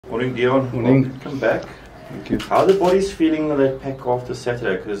Morning, Deon. Morning. Welcome back. Thank you. How are the bodies feeling on that pack after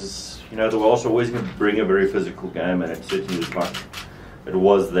Saturday? Because, you know, the Welsh are always going to bring a very physical game, and it certainly looked like it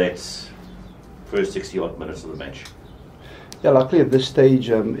was that first 60-odd minutes of the match. Yeah, luckily at this stage,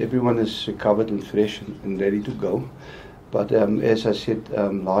 everyone is recovered and fresh and ready to go. But as I said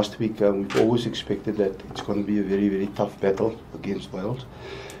last week, we've always expected that it's going to be a very, very tough battle against Wales.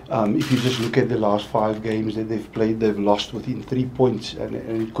 If you just look at the last 5 games that they've played, they've lost within 3 points, and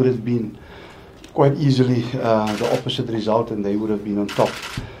it could have been quite easily the opposite result, and they would have been on top.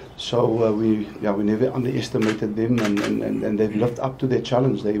 So we never underestimated them, and they've lived up to their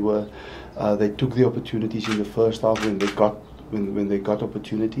challenge. They took the opportunities in the first half when they got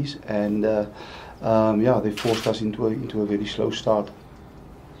opportunities, and they forced us into a very slow start.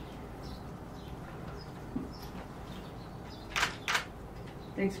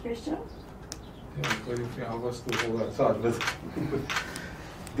 Next question. Yeah, I was still all outside, but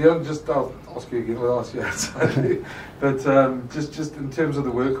Deon, just I'll ask you again. Well, I'll ask you outside. But just in terms of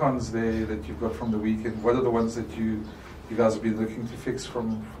the work-ons there that you've got from the weekend, what are the ones that you guys have been looking to fix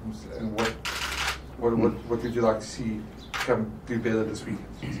from and what would you like to see come do better this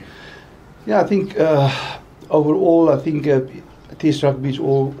weekend? Yeah, I think overall, I think Test rugby is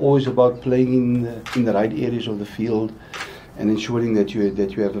always about playing in the right areas of the field and ensuring that you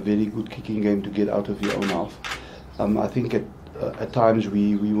have a very good kicking game to get out of your own half. I think at times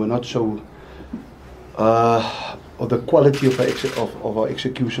we were not so, or the quality of our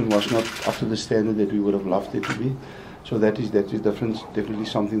execution was not up to the standard that we would have loved it to be. So that is definitely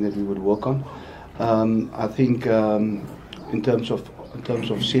something that we would work on. I think in terms of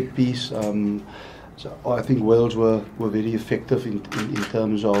set piece, so I think Wales were very effective in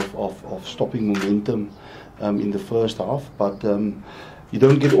terms of stopping momentum in the first half, but you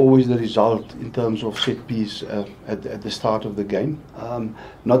don't get always the result in terms of set piece at the start of the game.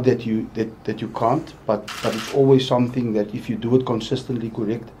 Not that you can't, but it's always something that if you do it consistently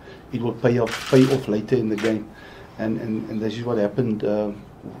correct, it will pay off later in the game, and this is what happened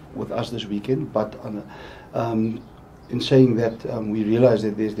with us this weekend. But in saying that, we realize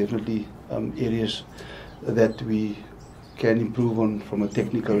that there's definitely areas that we can improve on from a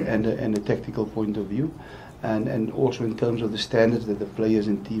technical and a tactical point of view, and also in terms of the standards that the players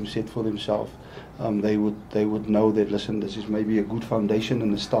and teams set for themselves. They would know that, listen, this is maybe a good foundation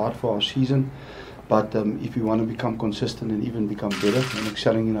and a start for our season, but if we want to become consistent and even become better and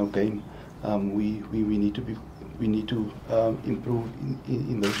excelling in our game, we need to improve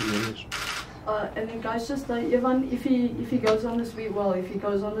in those areas. And then guys, just Evan, if he goes on this week, well, if he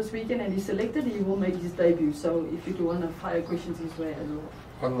goes on this weekend and he's selected, he will make his debut. So if you do want to fire questions his way as well.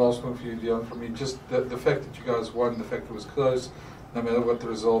 One last one for you, Deon, from me. Just the fact that you guys won, the fact it was close, no matter what the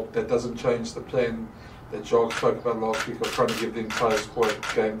result, that doesn't change the plan that Jacques spoke about last week of trying to give the entire squad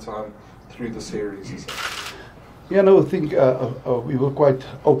game time through the series. Yeah, no, I think we were quite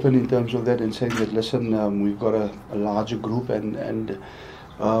open in terms of that and saying that, listen, we've got a larger group and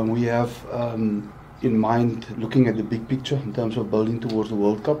we have in mind looking at the big picture in terms of building towards the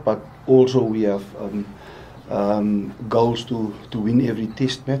World Cup, but also we have goals to win every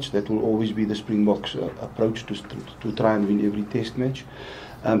test match. That will always be the Springboks approach to try and win every test match.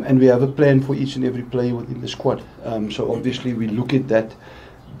 And we have a plan for each and every player within the squad. So obviously we look at that,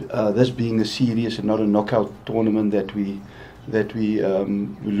 this being a series and not a knockout tournament, that we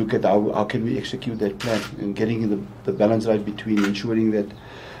look at how can we execute that plan and getting the balance right between ensuring that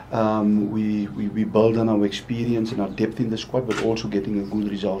we build on our experience and our depth in the squad, but also getting a good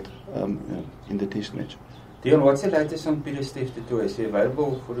result in the test match. Deon, what's the latest on Peter Steph to is he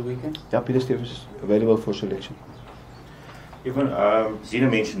available for the weekend? Yeah, Peter Steph is available for selection. Even Zina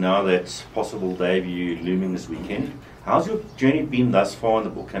mentioned now that possible debut looming this weekend. How's your journey been thus far in the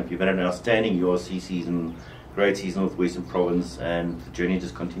book camp? You've had an outstanding URC season, great season with Western Province, and the journey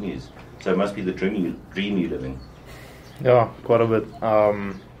just continues. So it must be the dream you're living. Yeah, quite a bit.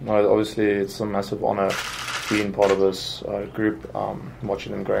 Obviously, it's a massive honour being part of this group,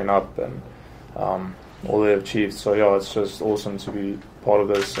 watching them growing up and all they've achieved. So yeah, it's just awesome to be part of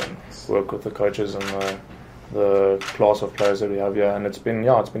this and work with the coaches and the class of players that we have here. And it's been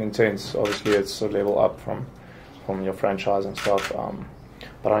intense. Obviously, it's a level up from your franchise and stuff.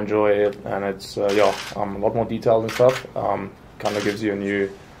 But I enjoy it, and it's a lot more detailed and stuff. Kind of gives you a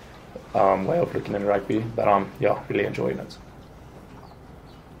new way of looking at rugby. But really enjoying it.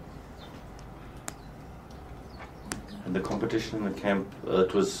 And the competition in the camp,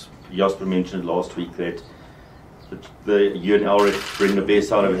 it was, Jasper mentioned last week that you and Elric bring the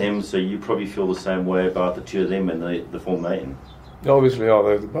best out of him, so you probably feel the same way about the two of them and the formation. Yeah, obviously,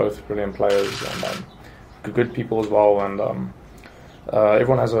 they're both brilliant players and good people as well. And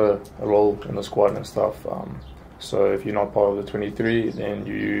everyone has a role in the squad and stuff. So if you're not part of the 23, then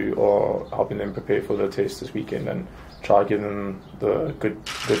you are helping them prepare for the test this weekend and try to give them the good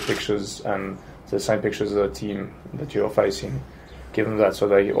pictures and the same pictures as the team that you are facing. Give them that so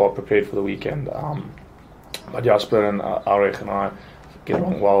they are prepared for the weekend. But Jasper and Aurich and I get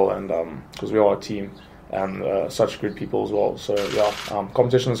along well, and because we are a team and such good people as well. So yeah,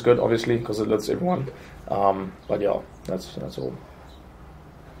 competition is good, obviously, because it lets everyone. But yeah, that's all.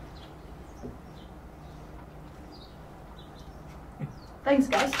 Thanks,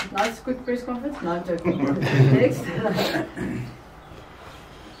 guys. Nice, quick press conference. No, I'm joking. Next.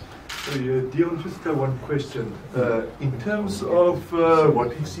 So, Deon, just one question. In terms of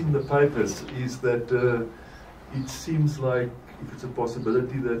what we see in the papers, is that it seems like if it's a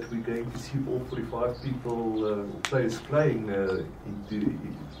possibility that we're going to see all 45 people, players playing into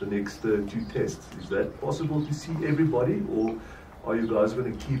the next 2 tests. Is that possible to see everybody, or are you guys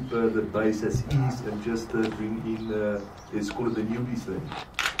going to keep the base as is and just bring in, let's call it the newbies then?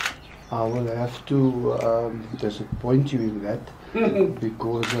 I will have to disappoint you in that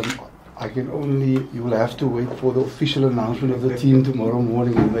because I can only, you will have to wait for the official announcement of the team tomorrow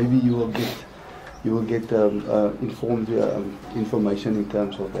morning, and maybe you will get informed information in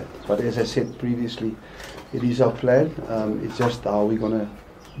terms of that. But as I said previously, it is our plan. It's just how we're going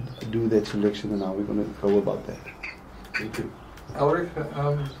to do that selection and how we're going to go about that. Thank you. Elric,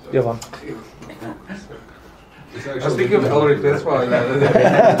 Yeah, man. I was thinking of Elric, that's why. I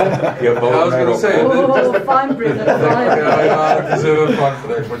was going to say. Oh, fine, Brendan, fine. I deserve a fine for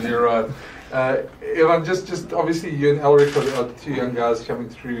that one, you're right. Evan, just obviously you and Elric are 2 young guys coming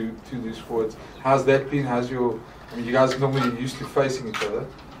through to these forwards. How's that been? I mean, you guys are normally used to facing each other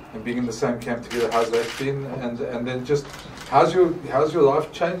and being in the same camp together. How's that been? And then just how's your life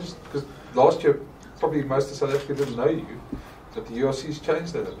changed? Because last year probably most of South Africa didn't know you, but the URC's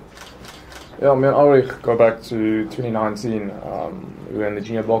changed that a bit. Yeah, me and Ulrich go back to 2019. We were in the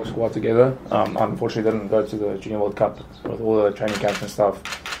junior box squad together. Unfortunately, didn't go to the Junior World Cup with all the training camps and stuff.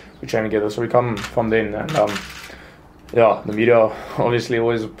 We train together, so we come from then. And yeah, the media obviously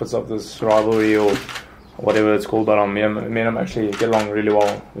always puts up this rivalry or whatever it's called. But me and him actually get along really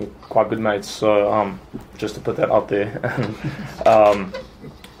well. We're quite good mates. So just to put that out there.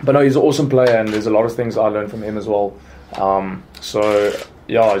 But no, he's an awesome player, and there's a lot of things I learned from him as well. So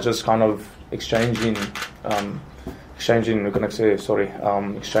yeah, just kind of exchanging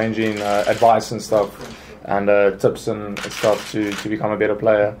advice and stuff, and tips and stuff to become a better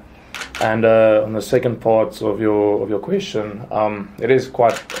player. And on the second part of your question, it is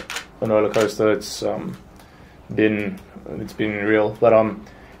quite a roller coaster. It's been real, but I'm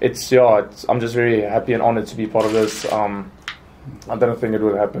just very happy and honoured to be part of this. I didn't think it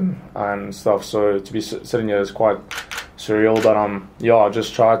would happen and stuff, so to be sitting here is quite surreal. But I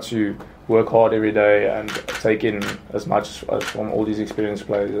just try to work hard every day and take in as much as from all these experienced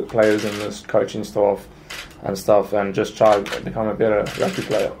players and this coaching staff and stuff, and just try to become a better rugby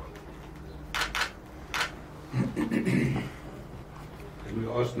player. We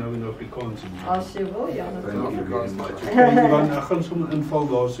ask nou in Afrikaans. As jy wil, ja, natuurlijk. Ivan, ek gaan sommer inval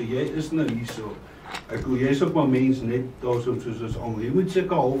daar, so jy is nou hier so. Ek wil, jy is ook maar mens net daar so soos ons almal. Jy moet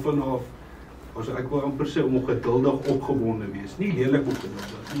seker half en half, ek wil amper sê, ongeduldig opgewonde wees. Nie lelik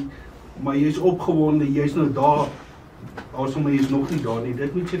opgewonde nie, maar jy is opgewonde, jy is nou daar, maar jy is nog nie daar nie.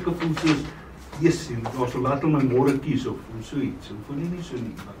 Dit moet seker voel soos, yes, so laat hom my môre kies of so iets. Voel nie so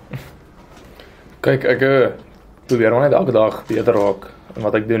nie. Kyk, ek probeer maar net elke dag beter raak in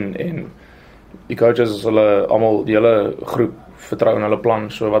wat ek doen, en die coaches, hulle almal, die hele groep vertrou in hulle plan,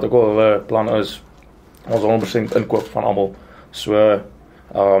 so wat ook al hulle plan is, ons 100% inkoop van almal. So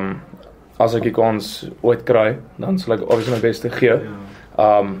as ek die kans ooit kry, dan sal ek obviously my beste gee.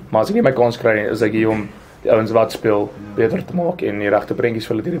 Maar as ek nie my kans kry, is ek hier om die ouens wat speel beter te maak en die regte prentjies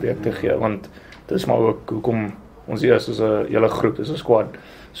vir hulle hierdie week te gee, want dit is maar ook hoekom ons hier is, soos 'n hele groep, dis 'n squad.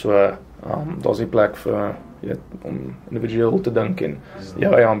 So daar's nie plek vir om individueel te dink en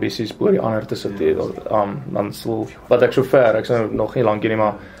jou eie ambisies bo die ander te sit. Dan sal wat ek sover, ek sien nog nie lank nie,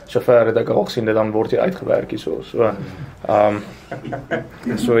 maar sover het ek al gesien dat dan word jy uitgewerk hierso.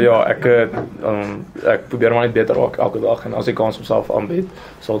 So ja, ek probeer maar net beter raak elke dag, en as ek kans homself aanbied,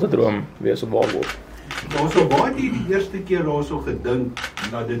 sal dit droom wees op waar word. Also, waar het jy die eerste keer also gedink,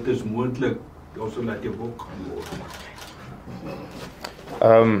 dat dit is moontlik, also dat jy bok gaan word?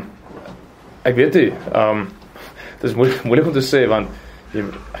 Ek weet nie, het is moeilik om te sê, want jy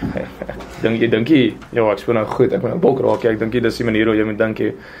dink jy, ja, ek speel nou goed, ek moet nou bok raak, ek dink jy, dis die manier hoe jy moet dink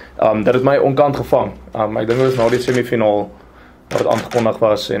jy, dat het my onkant gevang. Ek dink dit was na die semifinaal, wat het aangekondig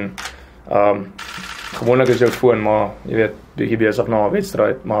was, en gewoonlik is jou foon, maar jy weet, bietjie besig na 'n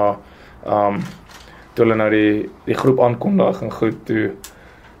wedstryd, maar toe hulle nou die groep aankondig en goed, toe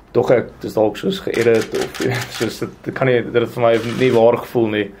tog ek dis dalk soos geëdit of soos dit kan nie, dit vir my nie waar gevoel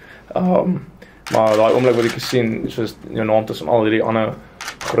nie. Maar daai oomblik wat ek gesien, soos jou naam tussen al hierdie ander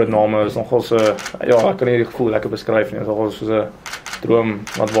groot name is nogal so, ja, ek kan nie die gevoel lekker beskryf nie, dit is nogal soos 'n droom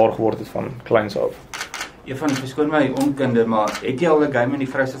wat waar geword het van kleins af. Van verskoon my onkunde, maar het jy al 'n game in die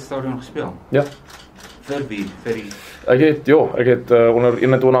Vrystaatstadion gespeel? Ja. Vir wie? Vir die... Ek het onder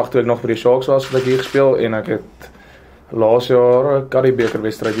 21 toe ek nog by die Sharks was, het ek hier gespeel en ek het laas jaar 'n Currie-beker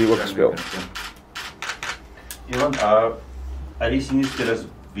wedstryd hier ook gespeel. Deon, uit die senior spelers,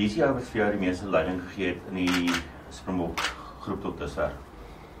 wie is jy wat vir jou die meeste leiding gegee het in die Springbok groep tot dusver?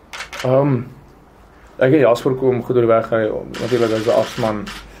 Ek het Jasper kom goed oor die weg, hy natuurlik as 'n afsman,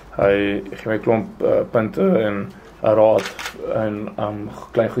 hy gee my klomp punte en 'n raad en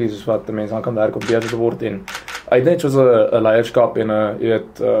klein goeies wat die mense aan kan werk om beter te word en hy het net soos 'n leierskap en 'n jy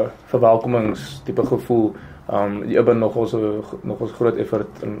weet verwelkomingstipe gevoel. Die Ibn nog ons groot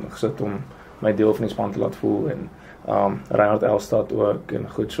effort in gesit om my deel van die span te laat voel en Reinhard Elstad ook en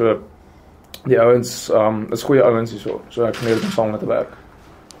goed, so die ouens is goeie ouens hier so ek geniet om saam met te werk.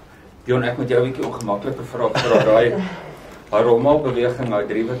 Deon, ek moet jou 'n bietjie ongemaklike vraag vra, daai rommelbeweging, daai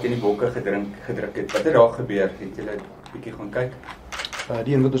 3 wat in die bokke gedruk het. Wat het daar gebeur? Het julle 'n bietjie gaan kyk?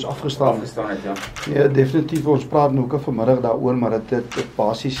 Die een wat ons afgestaan het, ja. Ja, definitief, ons praat nou ook vanmiddag daaroor, maar dit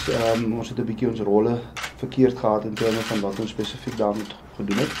basies, ons het 'n bietjie ons rolle verkeerd gehad in terme van wat ons spesifiek daarmee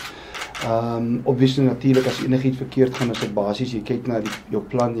gedoen het. Obviously natuurlik as enigiets verkeerd gaan, is dit basies, jy kyk na jou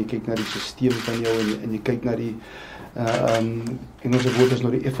plan, jy kyk na die stelsel van jou en jy kyk na die Engelse woord is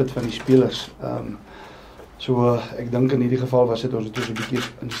nou die effort van die spelers. So ek dink in hierdie geval was dit ons het 'n bietjie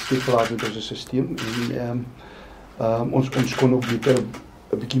in die steek gelaat met ons stelsel en ons kon ook beter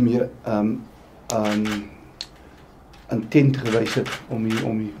 'n bietjie meer intent gewys het om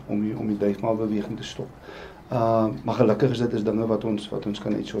die dryfmaalbeweging te stop. Maar gelukkig is dit dinge wat ons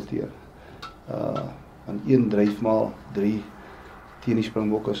kan uitsorteer. En 1 dryfmaal 3 teen die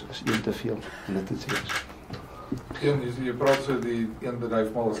Springbok is 1 te veel en dit is seker. Jy praat so die 1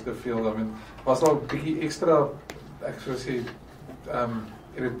 dryfmaal is te veel. I mean, was daar 'n bietjie ekstra, ek sou sê,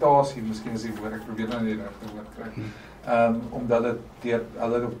 irritasie, miskien is die woord, ek probeer nou nie die regte woord kry. Omdat dit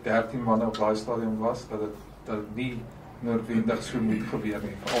hulle op 13 manne op daai stadion was, dat dit nie noodwendig so moet gebeur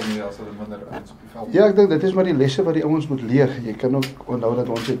nie, veral nie as hulle minder ouens op die veld. Ja, ek dink dit is maar die lesse wat die ouens moet leer. Jy kan ook onthou dat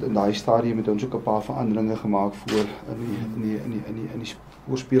ons het in daai stadium met ons ook 'n paar veranderinge gemaak voor in die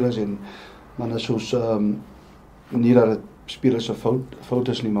voorspelers en manne soos nie dat dit spelers se fout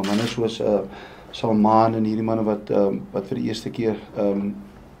is nie, maar manne soos Salman en hierdie manne wat vir die eerste keer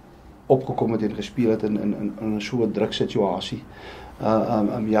opgekom het en gespeel het in so 'n druk situasie.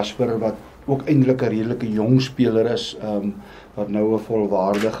 Jasper wat ook eintlik 'n redelike jong speler is, wat nou 'n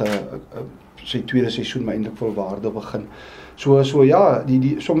volwaardige sy tweede seisoen maar eintlik volwaardig begin. So ja,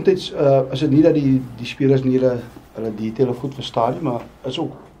 soms is dit nie dat die spelers nie hulle detail goed verstaan nie, maar is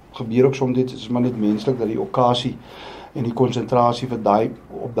ook gebeur ook soms is maar net menslik dat die okasie en die konsentrasie vir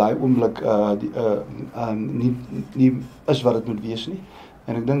op daai oomblik nie is wat dit moet wees nie.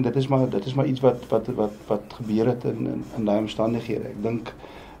 En ek dink dit is maar iets wat gebeur het in daai omstandighede. Ek dink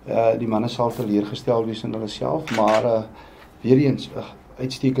die manne sal teleurgestel wees in hulle self, maar weer eens 'n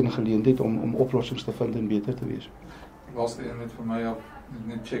uitstekende geleentheid om oplossings te vind en beter te wees. Laaste een net vir my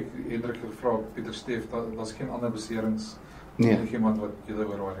net check, Hendrik het gevra, Pieter Steef, daar's geen ander beserings. Nee. Iemand wat julle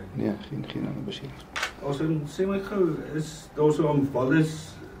oor worry. Nee, geen ander beserings. As sê my gou, is daar so aan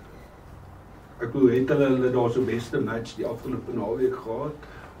Wallis, ek bedoel, het hulle daar so beste match die afgelope naweek gehad,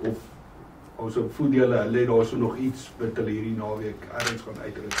 of also voel julle het daar so nog iets wat hulle hierdie naweek ergens gaan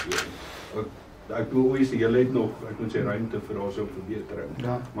uitregeer? Ek bedoel, julle het nog, ek moet sê, ruimte vir daar so verbetering.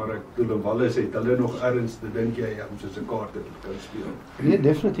 Ja. Maar ek bedoel, in Wallis het hulle nog ergens, dink jy, om soos 'n kaart te kan speel? Nee,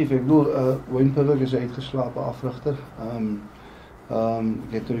 definitief. Ek bedoel, Wayne Pivak is 'n uitgeslape afrigter.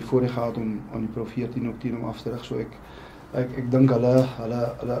 Ek het die voorreg gehad om aan die Pro 14 op 10 om af te rig, so ek dink hulle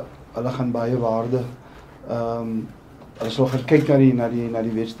gaan baie waarde. Hulle sal gaan kyk na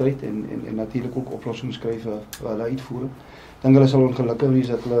die wedstryd en natuurlik ook oplossings skryf vir hulle uitvoering. Ek dink hulle sal ongelukkig wees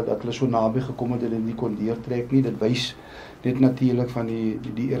dat hulle so naby gekom het en dit nie kon deurtrek nie. Dit wys net natuurlik van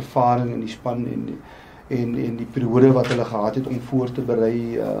die ervaring in die span en die periode wat hulle gehad het om voor te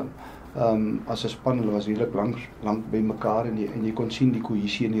berei as 'n span. Hulle was redelik lank by mekaar en jy kon sien die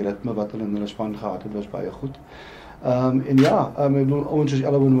kohesie en die ritme wat hulle in hulle span gehad het was baie goed. En ja, ek bedoel, ouens soos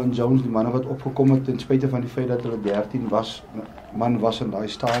Elwin Jones, die manne wat opgekom het ten spyte van die feit dat hulle 13 man was in daai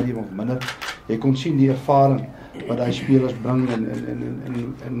stadium of minder. Jy kon sien die ervaring wat daai spelers bring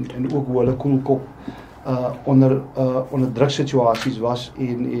en ook hoe hulle koelkop onder druksituasies was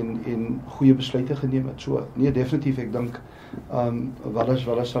en goeie besluite geneem het. So nee, definitief ek dink Wallis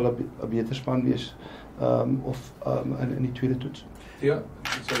sal 'n beter span wees in die tweede toets. Ja,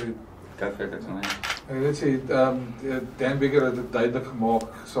 sorry. Let's say, Dan Bigger het dit duidelik gemaak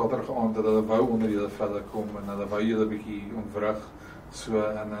Saterdag aand dat hulle wou onder julle velde kom en hulle wou julle 'n bietjie ontwrig. So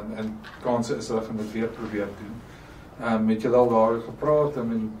en kanse is hulle gaan dit weer probeer doen. Met julle al daar gepraat, I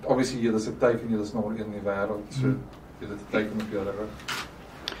mean, obviously julle is 'n teken, julle is nommer 1 in die wêreld, so julle het 'n teken op julle rug.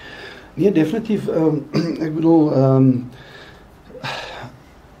 Nee, definitief. Ek bedoel,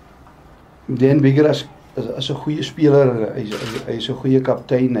 Dan Bigger is 'n goeie speler, hy is 'n goeie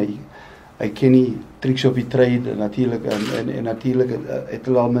kaptein, hy ken die triks op die trade natuurlik en natuurlik het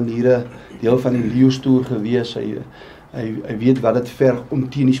hulle al maniere deel van die Leeu's Tour gewees. Hy weet wat dit verg om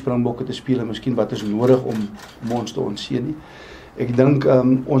teen die Springbokke te speel en miskien wat is nodig om ons te ontseën nie. Ek dink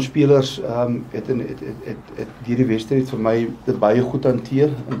ons spelers het deur die wedstryd vir my dit baie goed hanteer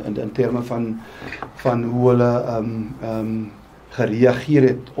in terme van hoe hulle gereageer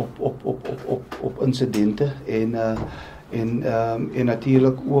het op insidente en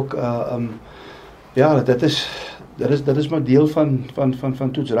natuurlik ook ja, dit is maar deel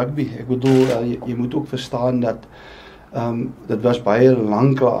van toets rugby. Ek bedoel jy moet ook verstaan dat dit was baie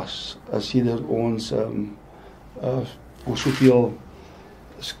lanklaas as jy ons hoe soveel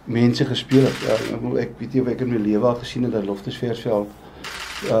mense gespeel het. Ek weet nie of ek in my lewe al gesien het dat Loftusversveld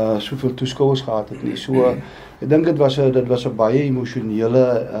soveel toeskouers gehad het nie. So ek dink dit was 'n baie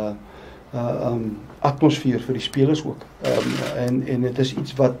emosionele atmosfeer vir die spelers ook. En dit is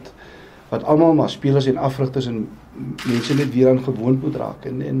iets wat almal maar spelers en afrigters en mense net weer aan gewoond moet raak.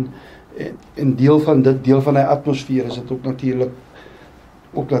 En deel van die atmosfeer is dit ook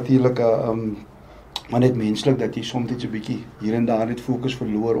natuurlik maar net menslik dat jy soms net 'n bietjie hier en daar net fokus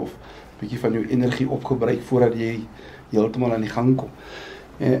verloor of 'n bietjie van jou energie opgebruik voordat jy heeltemal aan die gang kom.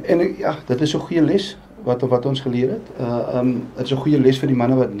 En ja, dit is 'n goeie les wat ons geleer het. Dit is 'n goeie les vir die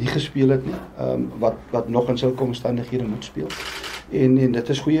manne wat nie gespeel het nie, wat nog in sulke omstandighede moet speel. En dit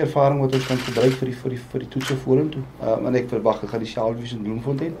is goeie ervaring wat ons kan gebruik vir die toetse vorentoe. En ek verwag dit gaan dieselfde wees in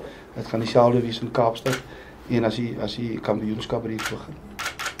Bloemfontein. Dit gaan dieselfde wees in Kaapstad en as die kampioenskap hier begin.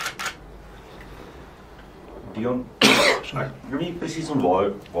 Deon, ek weet nie presies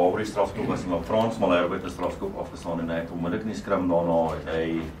waar die strafskop was, maar Frans Malherbe het 'n strafskop afgestaan en hy het onmiddellik in die skrim daarna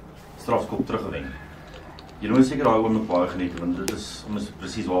hy strafskop teruggewen. Jy moet seker daai oomblik baie geniet want dit is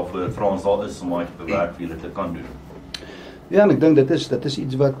presies waarvoor Frans daar is om hy te bewerk wie dit kan doen. Ja, en ek dink dit is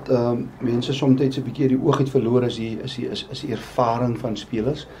iets wat mense soms 'n bietjie die oog het verloor is die ervaring van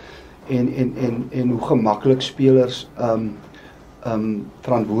spelers en hoe gemaklik spelers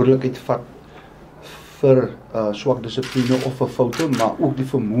verantwoordelikheid vat vir swak dissipline of vir foute, maar ook die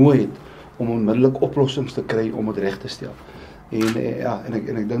vermoë het om onmiddellik oplossings te kry om dit reg te stel. En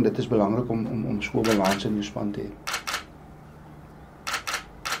ek dink dit is belangrik om so 'n balans in jou span te hê.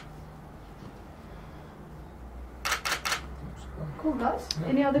 Cool guys.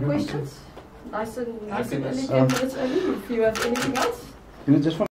 Any other questions? Nice and early, 10 minutes early. If you have anything else. Just